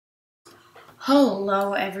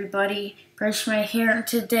Hello everybody, Freshman here, and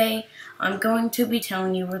today I'm going to be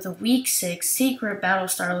telling you where the Week 6 secret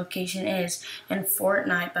Battlestar location is in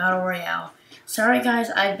Fortnite Battle Royale. Sorry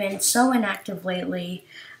guys, I've been so inactive lately,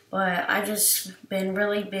 but I've just been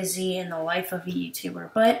really busy in the life of a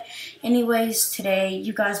YouTuber. But anyways, today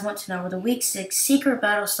you guys want to know where the Week 6 secret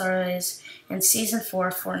Battlestar is in Season 4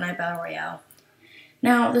 of Fortnite Battle Royale.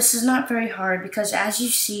 Now, this is not very hard because as you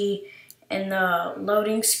see in the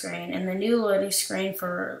loading screen, in the new loading screen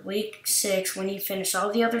for Week 6, when you finish all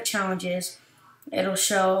the other challenges, it'll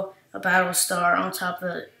show a battle star on top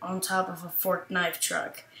of a fork knife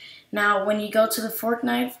truck. Now, when you go to the fork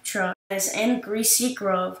knife truck, as in Greasy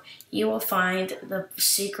Grove, you will find the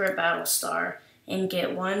secret battle star and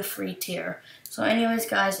get one free tier. So anyways,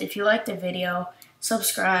 guys, if you liked the video,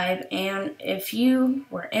 subscribe, and if you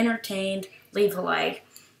were entertained, leave a like.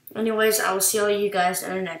 Anyways, I will see all you guys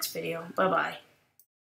in the next video. Bye-bye.